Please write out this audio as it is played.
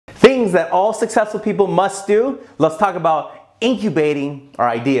things that all successful people must do. Let's talk about incubating our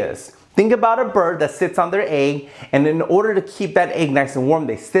ideas. Think about a bird that sits on their egg, and in order to keep that egg nice and warm,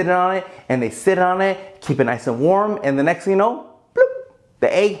 they sit on it, and they sit on it, keep it nice and warm, and the next thing you know, bloop,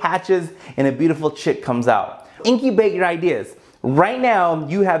 the egg hatches and a beautiful chick comes out. Incubate your ideas. Right now,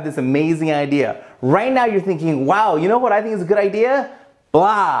 you have this amazing idea. Right now, you're thinking, wow, you know what I think is a good idea?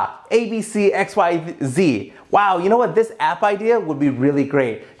 Blah, ABC, XYZ. Wow, you know what? This app idea would be really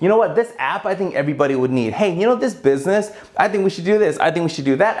great. You know what? This app I think everybody would need. Hey, you know this business? I think we should do this. I think we should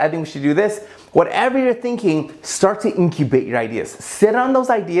do that. I think we should do this. Whatever you're thinking, start to incubate your ideas. Sit on those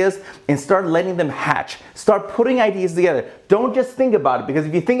ideas and start letting them hatch. Start putting ideas together. Don't just think about it, because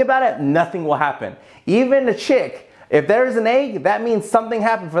if you think about it, nothing will happen. Even a chick, if there is an egg, that means something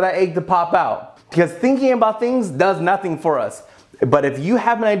happened for that egg to pop out. Because thinking about things does nothing for us. But if you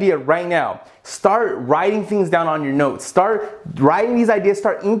have an idea right now, start writing things down on your notes. Start writing these ideas,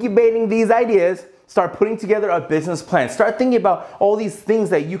 start incubating these ideas, start putting together a business plan. Start thinking about all these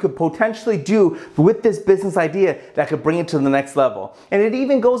things that you could potentially do with this business idea that could bring it to the next level. And it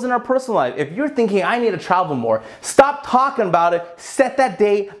even goes in our personal life. If you're thinking, I need to travel more, stop talking about it, set that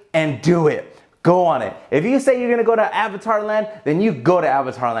date and do it. Go on it. If you say you're gonna go to Avatar Land, then you go to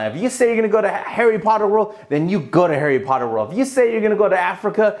Avatar Land. If you say you're gonna go to Harry Potter World, then you go to Harry Potter World. If you say you're gonna go to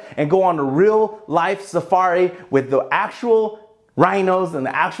Africa and go on a real life safari with the actual rhinos and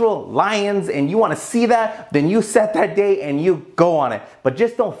the actual lions and you wanna see that, then you set that date and you go on it. But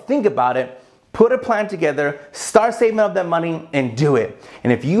just don't think about it. Put a plan together, start saving up that money and do it.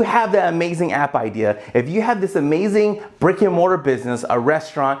 And if you have that amazing app idea, if you have this amazing brick and mortar business, a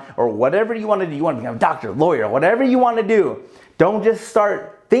restaurant, or whatever you want to do, you want to become a doctor, lawyer, whatever you want to do, don't just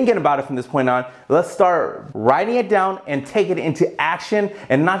start thinking about it from this point on. Let's start writing it down and take it into action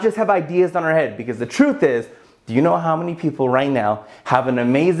and not just have ideas on our head. Because the truth is, do you know how many people right now have an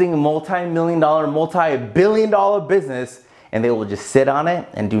amazing multi-million-dollar, multi-billion-dollar business and they will just sit on it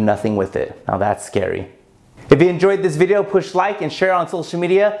and do nothing with it? Now that's scary. If you enjoyed this video, push like and share it on social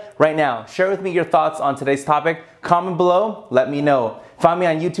media right now. Share with me your thoughts on today's topic. Comment below, let me know. Find me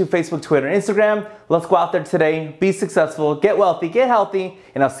on YouTube, Facebook, Twitter, and Instagram. Let's go out there today, be successful, get wealthy, get healthy,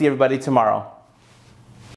 and I'll see everybody tomorrow.